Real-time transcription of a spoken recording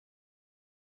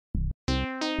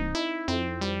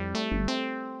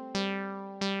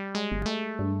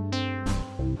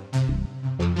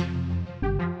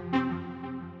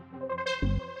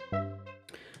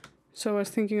So I was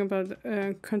thinking about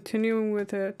continuing with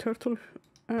the turtle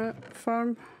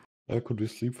farm. Could we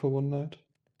sleep for one night?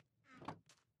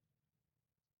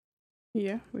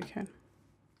 Yeah, we can.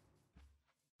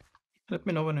 Let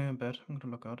me know when you're in bed. I'm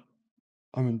gonna log out.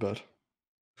 I'm in bed.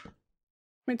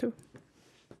 Me too.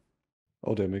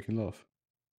 Oh, they're making love.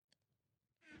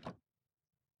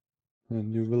 A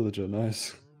new villager,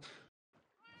 nice.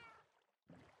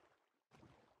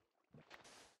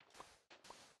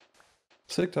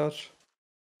 Sick touch.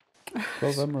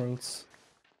 12 emeralds.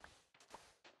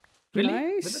 Really?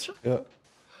 Nice. Villager? Yeah.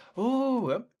 Oh,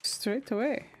 yep. Straight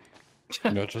away.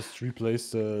 Yeah, just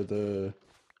replace the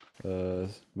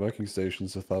working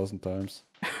stations 1,000 times.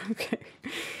 Okay.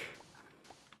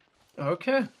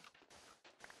 Okay.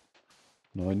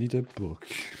 Now I need a book.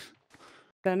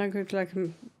 Then I could like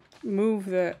move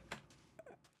the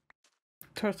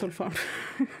turtle farm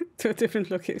to a different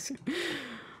location.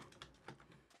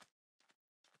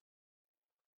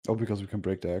 Oh, because we can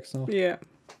break the axe now? Yeah.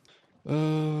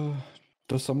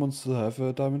 Does someone still have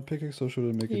a diamond pickaxe or should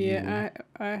I make a new one? Yeah,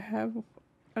 I have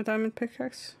a diamond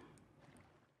pickaxe.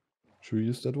 Should we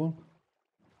use that one?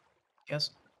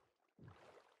 Yes.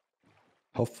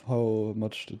 How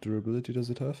much durability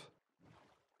does it have?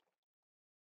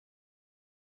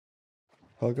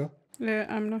 Helga?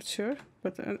 I'm not sure,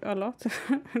 but a lot.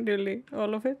 Really,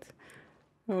 all of it.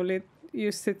 I only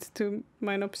used it to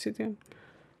mine obsidian.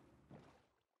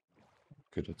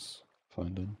 Okay, that's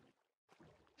fine then.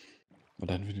 But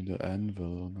then we need an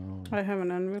anvil, no. I have an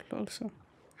anvil also.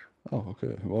 Oh,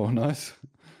 okay. Wow, nice.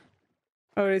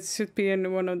 Or it should be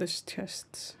in one of the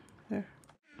chests. There.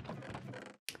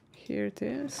 Here it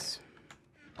is.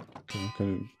 Okay, can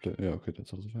you play? Yeah, okay,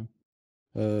 that's also fine.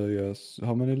 Yes.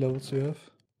 How many levels do you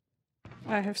have?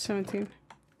 I have 17.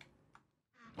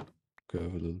 Okay, I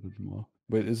have a little bit more.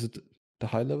 Wait, is it the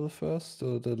high level first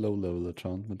or the low level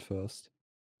enchantment first?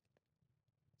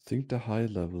 I think the high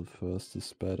level first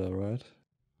is better, right?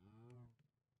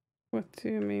 What do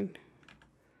you mean?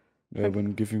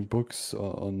 When giving books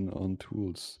on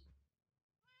tools.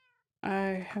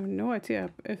 I have no idea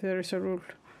if there is a rule.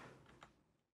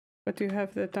 But you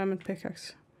have the diamond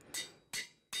pickaxe.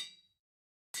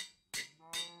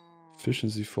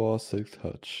 Efficiency 4, silk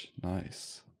touch.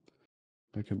 Nice.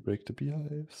 I can break the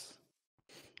beehives.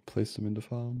 Place them in the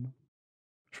farm.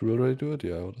 Should we already do it?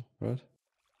 Yeah, right?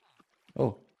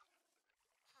 Oh.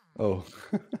 Oh.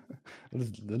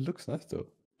 That looks nice though.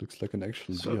 Looks like an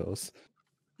actual bee house.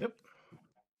 Yep.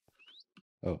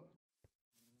 Oh.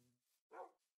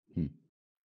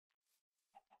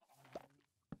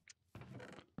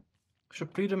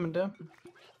 Should breed them in there.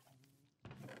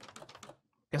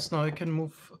 Guess now I can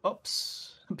move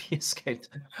ups. Be escaped.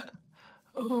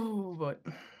 Oh boy.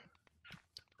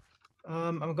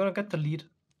 I'm gonna get the lead.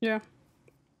 Yeah.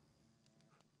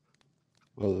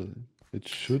 Well, it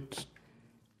should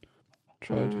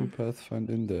try to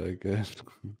pathfind in there again.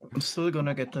 I'm still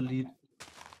gonna get the lead.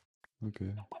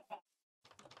 Okay.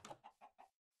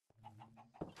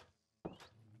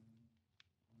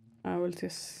 I will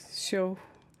just show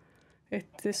it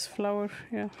this flower,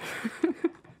 yeah.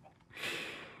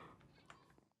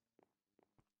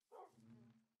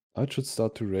 It should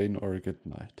start to rain or get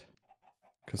night.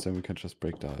 Because then we can just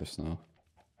break the hives now.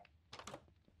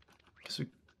 Guess we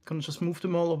can just move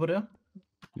them all over there.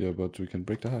 Yeah, but we can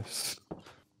break the hives.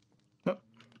 Yep.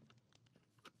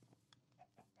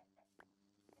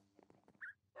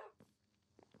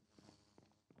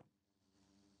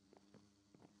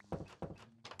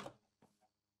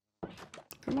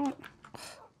 Come on.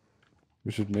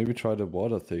 We should maybe try the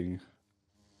water thing.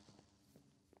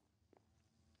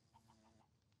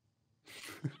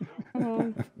 Come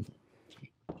on.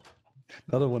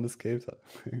 Another one escaped.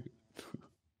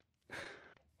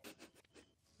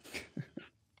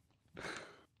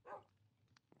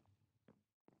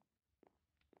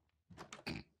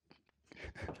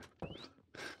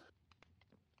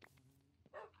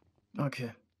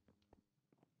 Okay.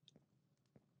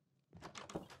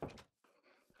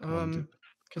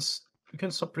 Guess we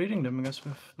can stop breeding them, I guess,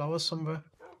 with flowers somewhere.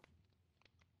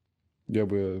 Yeah,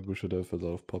 we should have a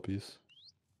lot of poppies.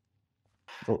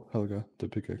 Oh, Helga, the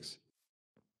pickaxe.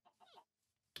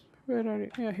 Where are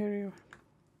you? Yeah, here you are.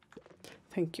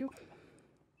 Thank you.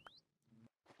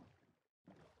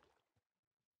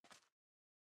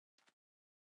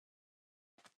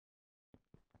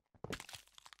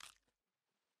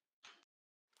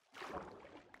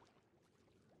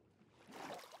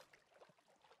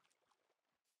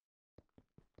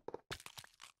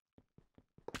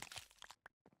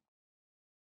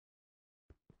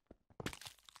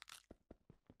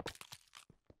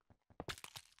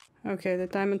 Okay, the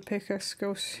diamond pickaxe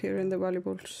goes here in the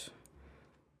valuables.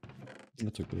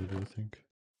 That's a good idea, I think.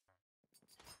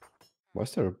 Why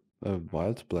is there a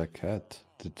wild black cat?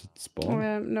 Did it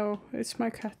spawn? No, it's my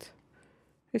cat.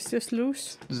 It's just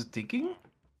loose. Is it digging?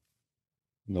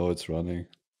 No, it's running.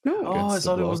 No. Oh, I Against the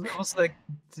thought it was, block. it was like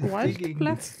Wild digging.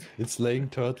 black. It's laying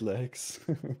turtle eggs.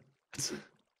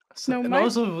 So, No, and my-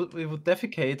 also it would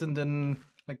defecate and then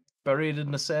like bury it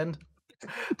in the sand.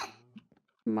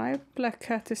 My black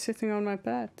cat is sitting on my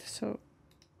bed, so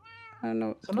I don't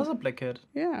know. It's another black cat.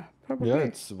 Yeah, probably. Yeah,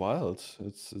 it's wild.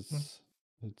 It's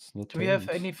not. Do we have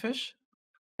tamed. any fish?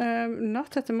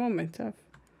 Not at the moment. I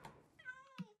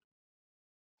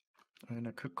mean,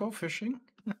 I could go fishing.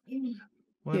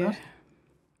 Why Yeah. not?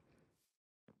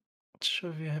 Not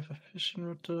sure if we have a fishing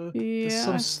rod. There's Yeah,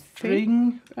 some I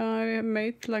string. I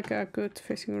made like a good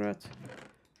fishing rod.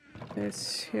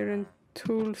 It's here in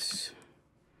tools.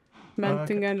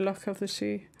 Mending and luck of the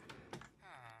sea.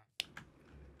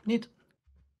 Neat.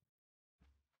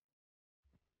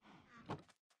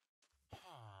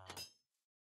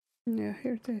 Yeah,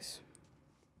 here it is.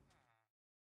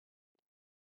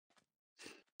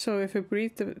 So if we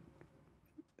breed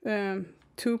the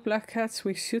 2 black cats,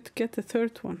 we should get the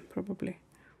 3rd one, probably.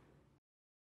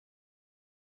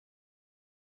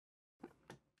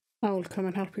 I will come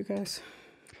and help you guys.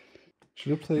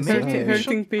 Should I place Maybe we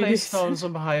hurting should place bees. down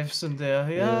some hives in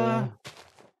there. Yeah.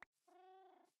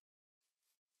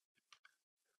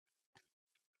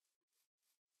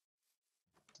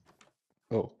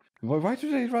 Oh, why do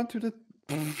they run to the?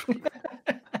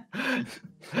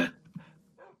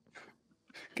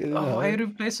 Get in Oh, why the do you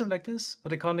place them like this? But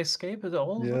they can't escape at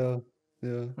all? Yeah,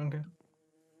 yeah. Okay.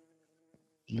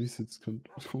 At least it's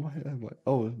why?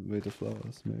 Oh, wait, the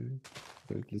flowers maybe.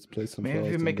 Wait, let's place some Maybe flowers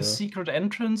if you in make a there. secret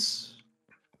entrance.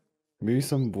 Maybe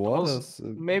some Doors- waters.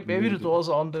 Maybe the doors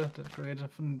are on the creative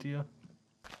idea.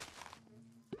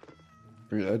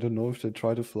 I don't know if they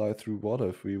try to fly through water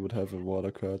if we would have a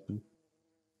water curtain.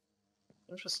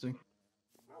 Interesting.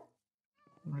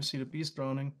 We see the bees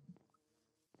drowning.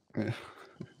 Yeah.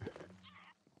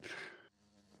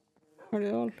 Are they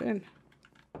all in?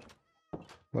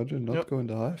 Why do you not Yep. go in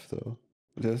the hive though?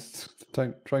 Just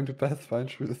trying to pathfind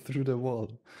through the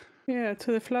wall. Yeah,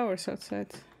 to the flowers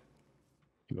outside.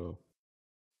 No.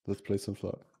 Let's place some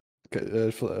flower.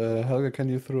 Okay, Helga, can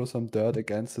you throw some dirt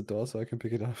against the door so I can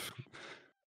pick it up?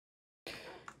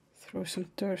 Throw some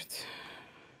dirt.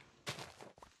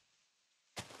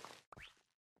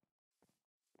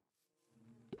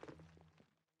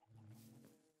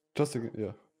 Just again,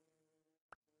 yeah.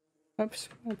 Oops,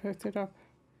 I picked it up.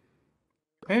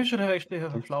 Maybe we should actually have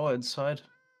a Thanks. flower inside.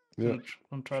 Yeah.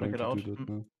 And try to Trying get out. do that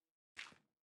now.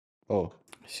 Oh,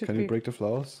 Should can be you break the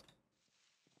flowers?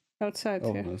 outside,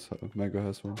 Oh, yeah. nice. Mango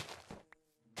has one.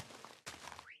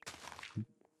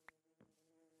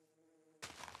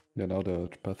 Yeah, now they're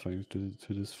pathfinding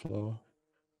to this flower.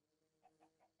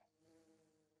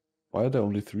 Why are there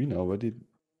only 3 now? Why did...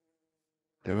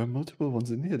 There were multiple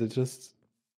ones in here that just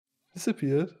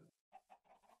disappeared.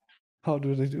 How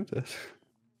do they do that?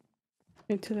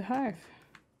 Into the hive.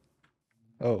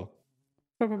 Oh.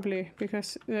 Probably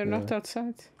because they're not Yeah.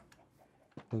 outside.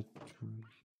 that-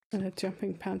 And the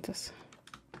jumping pandas.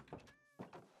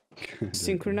 There you go.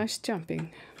 Synchronized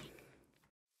jumping.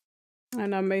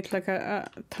 And I made like a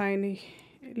tiny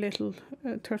little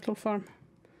turtle farm.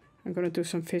 I'm gonna do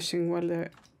some fishing while the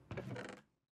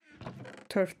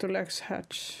turtle eggs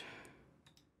hatch.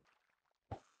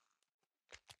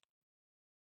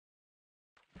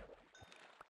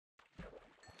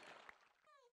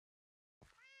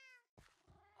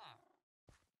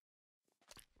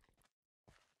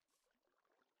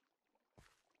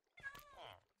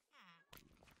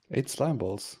 Eight slime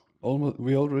balls. Almost,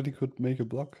 we already could make a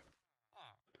block.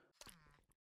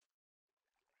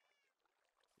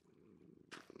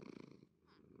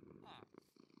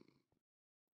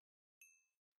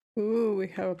 Ooh, we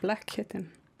have a black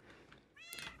kitten.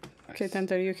 Okay, Nice.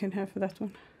 Thunder, you can have that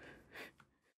one.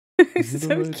 Is It's it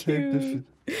so already tamed?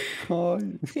 cute. Oh,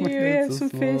 Here we have some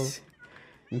small. fish.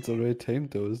 It's already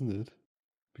tamed though, isn't it?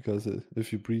 Because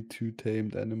if you breed 2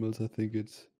 tamed animals, I think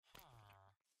it's...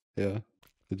 Yeah,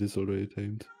 it is already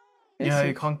tamed. Yeah, Is you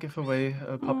it? can't give away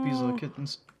puppies or Oh.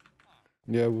 kittens.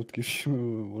 Yeah, I would give you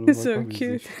one of my So puppies.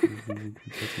 cute.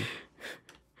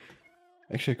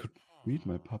 Actually, I could breed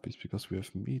my puppies because we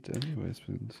have meat anyways,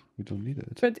 and we don't need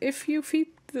it. But if you feed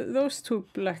those 2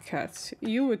 black cats,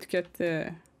 you would get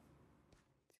the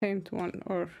tamed one,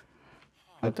 or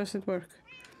how I- does it work?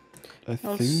 I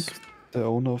I'll think the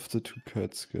owner of the 2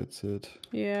 cats gets it.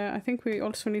 Yeah, I think we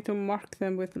also need to mark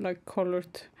them with like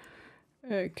colored.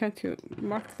 Can't you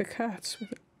mark the cats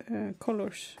with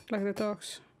colors like the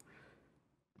dogs?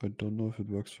 I don't know if it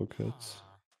works for cats.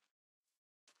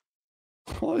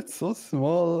 Oh, it's so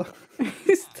small.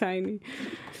 It's tiny.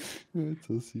 It's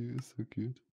so cute, so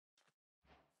cute.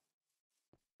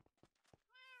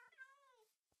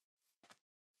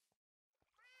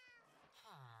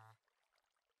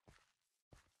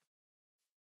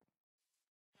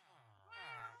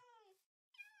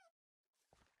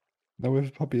 Now we have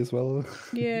a puppy as well.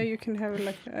 Yeah, you can have it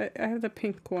like I have the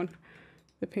pink one,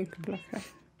 the pink black eye.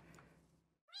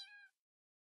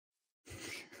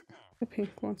 The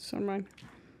pink ones are mine.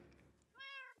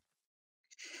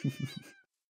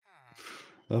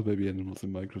 Oh, baby animals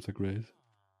in Minecraft are great.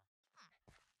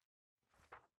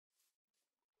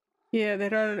 Yeah,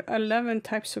 there are 11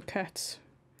 types of cats,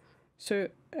 so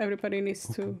everybody needs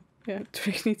to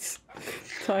train its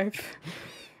type.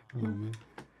 Oh,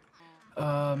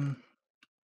 man.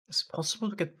 Is it possible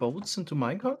to get boats into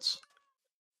minecarts?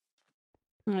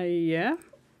 Yeah,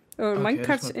 or Okay, this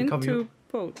minecarts might become into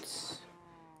boats.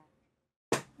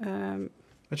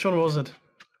 Which one was it?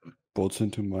 Boats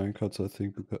into minecarts, I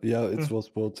think. Because, yeah, it was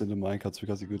boats into minecarts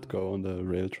because you could go on the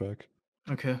rail track.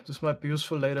 Okay, this might be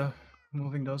useful later,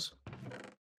 moving those.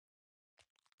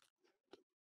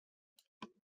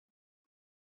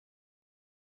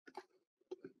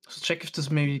 Let's check if this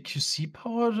maybe QC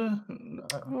powered.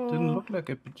 Didn't look like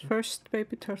it. But... First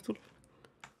baby turtle.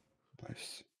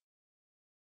 Nice.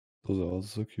 Those are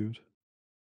also so cute.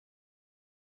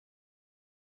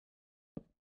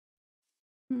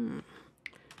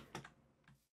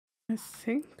 I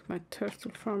think my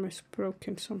turtle farm is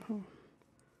broken somehow.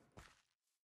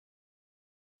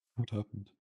 What happened?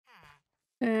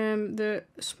 The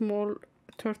small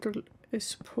turtle is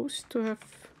supposed to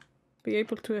be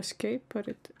able to escape, but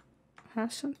it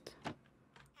hasn't.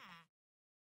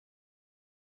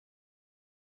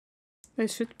 They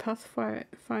should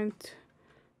pathfind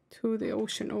to the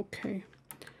ocean. Okay,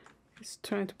 it's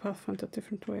trying to pathfind a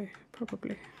different way,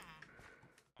 probably.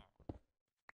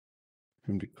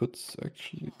 And we could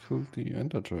actually kill the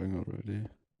ender dragon already.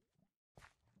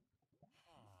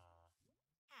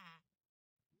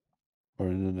 Or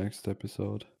in the next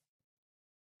episode.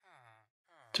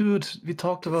 Dude, we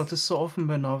talked about this so often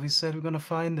by now. We said we're gonna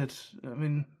find it. I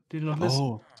mean, did you not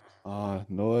listen? Oh,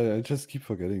 no, I just keep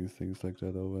forgetting things like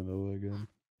that over and over again.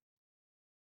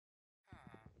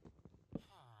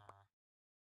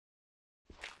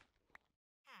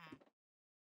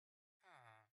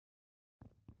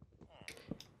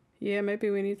 Yeah, maybe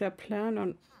we need a plan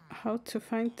on how to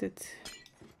find it.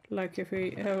 Like if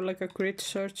we have like a grid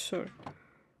search or...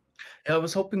 Yeah, I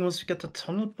was hoping once we get the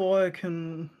tunnel boy, I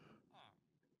can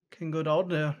go down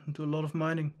there and do a lot of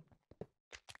mining.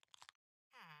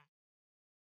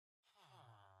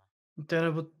 Then I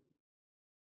would...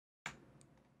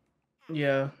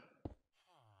 Yeah.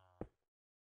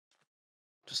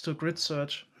 Just do a grid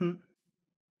search.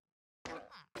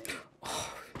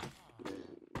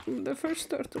 The first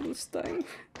turtle is dying.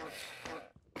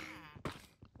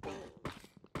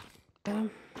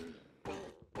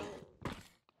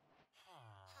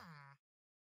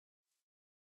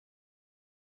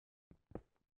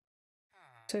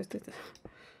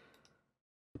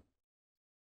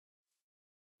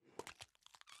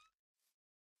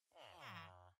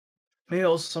 Maybe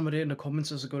also somebody in the comments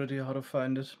has a good idea how to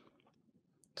find it.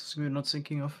 Something we're not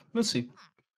thinking of. We'll see.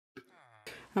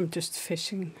 I'm just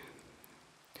fishing,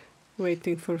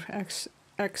 waiting for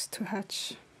eggs to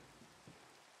hatch.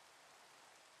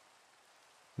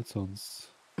 That sounds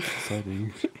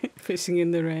exciting. Fishing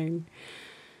in the rain,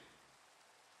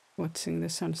 watching the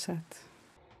sunset.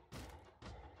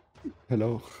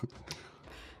 Hello.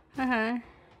 Hi.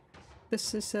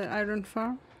 This is an iron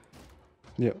farm.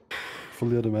 Yeah,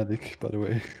 fully automatic, by the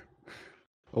way.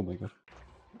 Oh my god.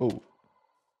 Oh.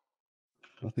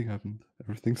 Nothing happened.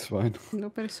 Everything's fine.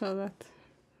 Nobody saw that.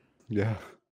 Yeah.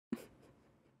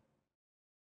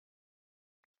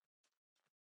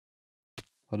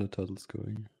 How the turtles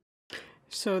going?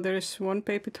 So there is one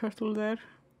baby turtle there,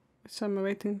 which I'm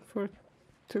waiting for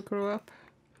to grow up.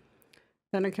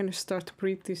 Then I can start to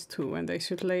breed these two, and they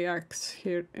should lay eggs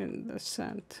here in the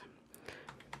sand.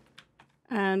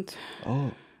 And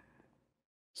oh,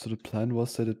 so the plan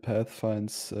was that it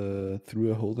pathfinds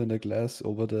through a hole in the glass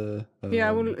over the. Yeah,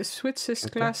 I will switch this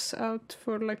glass out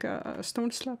for like a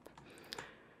stone slab,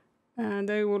 and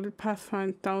they will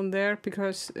pathfind down there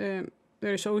because there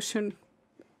is ocean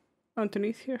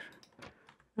underneath here,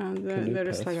 and there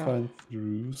is like pathfind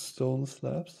through stone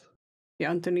slabs.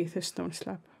 Yeah, underneath the stone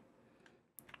slab.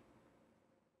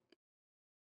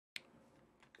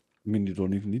 I mean, you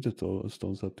don't even need a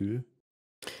stone slab, do you?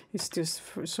 It's just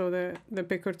so the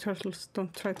bigger turtles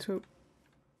don't try to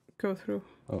go through.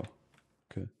 Oh,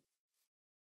 okay.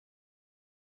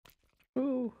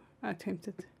 Ooh, I tamed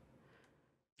it.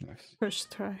 Nice.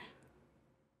 First try.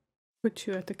 Put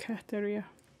you at the cat area.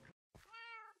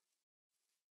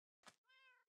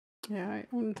 Yeah, I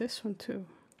own this one too.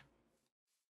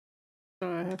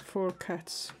 So I have 4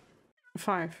 cats.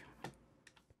 5.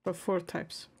 But 4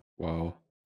 types. Wow.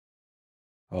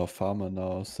 Our farmer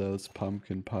now sells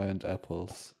pumpkin pie and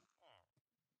apples.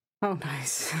 Oh,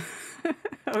 nice.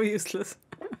 How useless.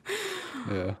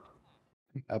 Yeah.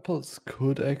 Apples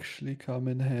could actually come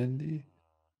in handy,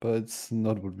 but it's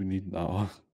not what we need now.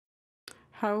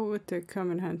 How would they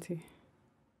come in handy?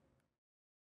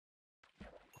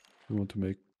 We want to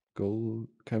make gold.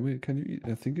 Can you eat?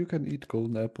 I think you can eat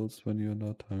golden apples when you're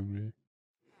not hungry.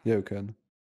 Yeah, you can.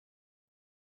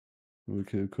 We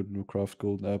could craft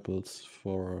golden apples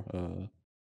for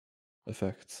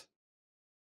effects.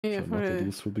 Yeah, Which are for not that the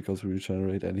useful because we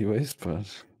regenerate anyways,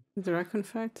 but dragon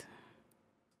fight.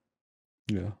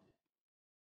 yeah.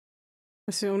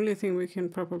 That's the only thing we can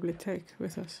probably take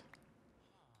with us.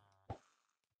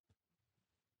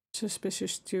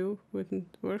 Suspicious stew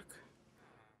wouldn't work.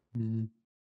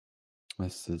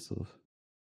 That's sizzle.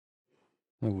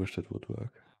 I wish that would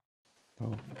work.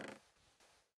 Oh.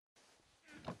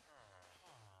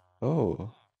 Oh.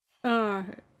 Ah,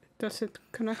 does it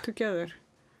connect together?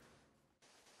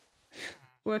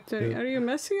 What Yeah. are you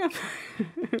messing up?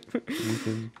 We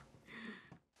can.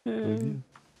 Yeah.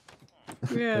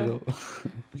 Hello.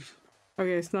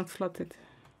 Okay, it's not flooded.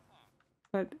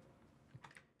 But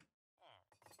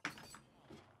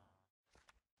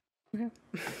yeah.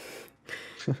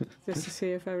 Just to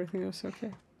see if everything was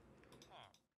okay.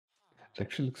 It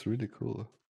actually looks really cool.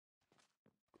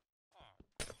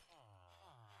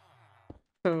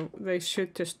 So they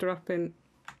should just drop in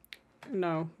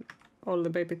now, all the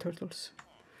baby turtles.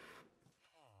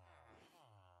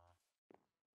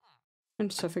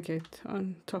 And suffocate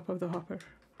on top of the hopper.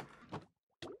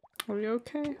 Are you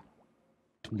okay?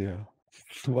 Yeah.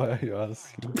 Why are you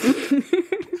asking?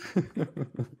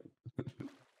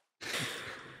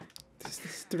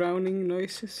 These drowning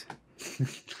noises.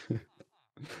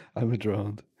 I'm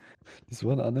drowned. This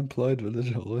one unemployed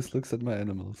villager always looks at my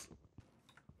animals.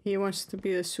 He wants to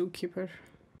be the zookeeper.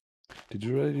 Did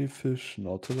you already fish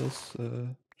nautilus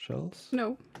shells?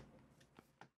 No.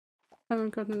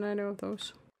 Haven't gotten any of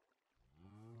those.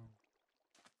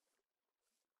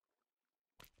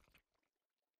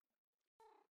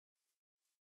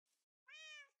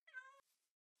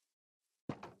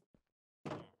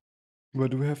 Where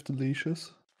do we have the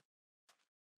leashes?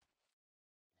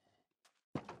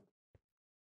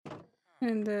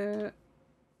 And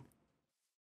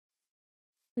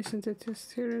isn't it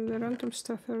just here in the random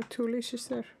stuff? There are 2 leashes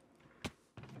there.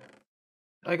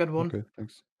 I got one. Okay,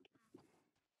 thanks.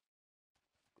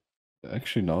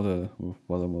 Actually, now that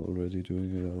while I'm already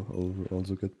doing it, I'll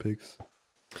also get pigs.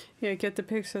 Yeah, get the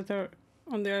pigs that are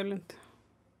on the island.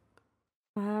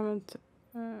 I haven't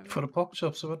For the pork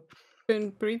chops or what?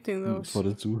 been breeding those. For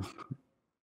the zoo.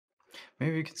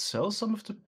 Maybe we could sell some of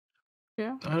the,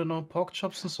 Yeah. I don't know, pork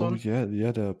chops and so Oh on.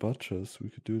 yeah, there are butchers. We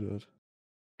could do that.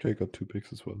 Okay, I got 2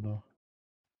 pigs as well now.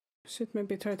 Should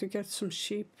maybe try to get some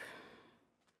sheep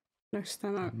next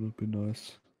time out. That would be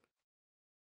nice.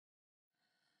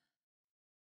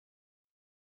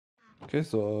 Okay,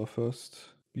 so our first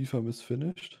bee farm is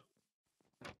finished.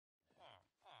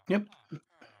 Yep.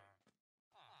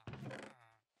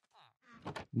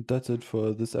 That's it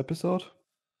for this episode.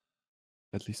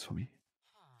 At least for me.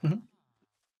 Mhm.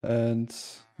 And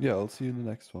yeah, I'll see you in the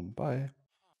next one. Bye.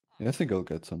 Yeah, I think I'll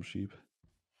get some sheep.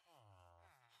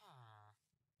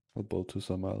 I'll boat to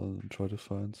some island and try to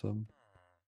find some.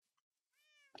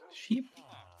 Sheep?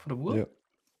 For the wool? Yep.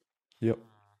 Yep.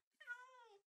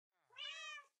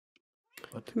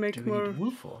 What To make do we more- need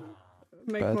wool for?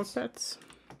 Make Bats. more pets.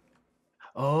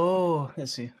 Oh, I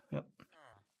see. Yep.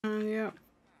 And yeah,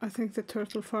 I think the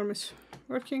turtle farm is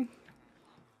working.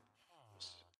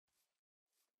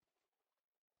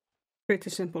 Pretty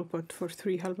simple, but for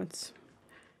 3 helmets.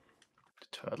 The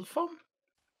turtle farm?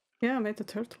 Yeah, I made a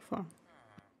turtle farm.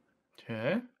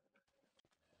 Okay.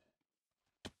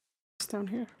 It's down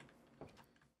here.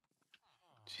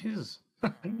 Jesus.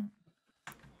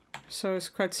 So it's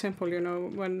quite simple, you know,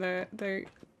 when they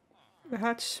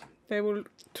hatch, they will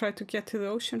try to get to the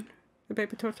ocean, the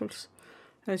baby turtles.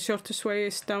 And the shortest way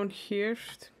is down here,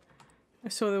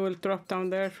 so they will drop down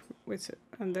there,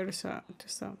 and there is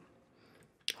just a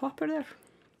hopper there.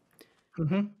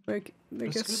 Mm-hmm. They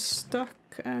That's get good. stuck,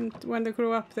 and when they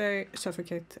grow up, they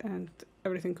suffocate, and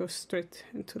everything goes straight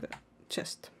into the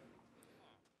chest.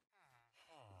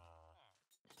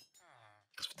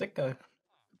 It's for that guy.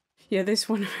 Yeah, this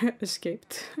one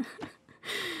escaped.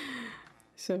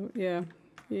 So yeah,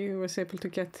 he was able to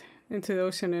get into the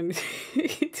ocean, and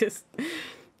he just,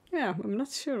 yeah, I'm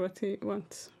not sure what he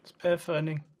wants. It's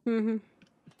pathfinding. Mm-hmm.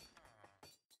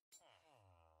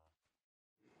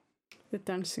 The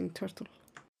dancing turtle.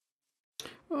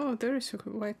 Oh, there is a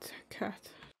white cat.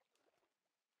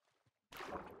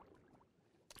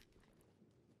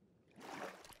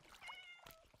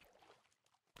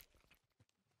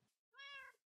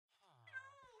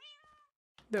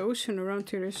 The ocean around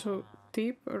here is so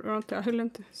deep around the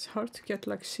island, it's hard to get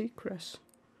like seagrass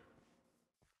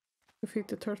to feed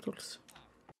the turtles.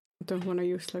 I don't want to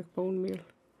use like bone meal.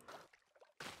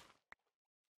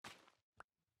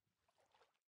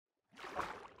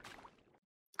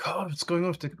 God, what's going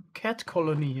on with the cat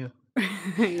colony here?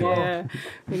 Yeah,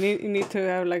 we need to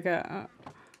have like a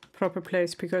proper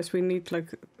place because we need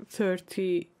like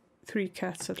 33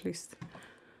 cats at least.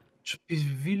 Should be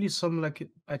really some like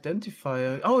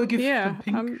identifier. Oh, I give them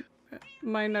pink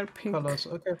mine are pink. colors.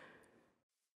 Okay.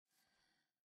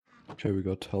 Okay, we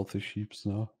got healthy sheeps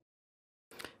now.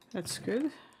 That's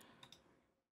good.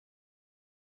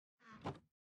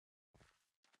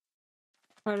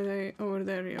 Are they over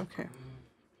there? Okay.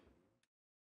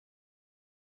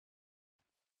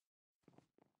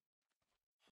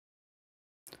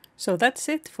 So that's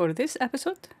it for this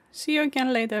episode. See you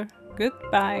again later.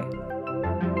 Goodbye.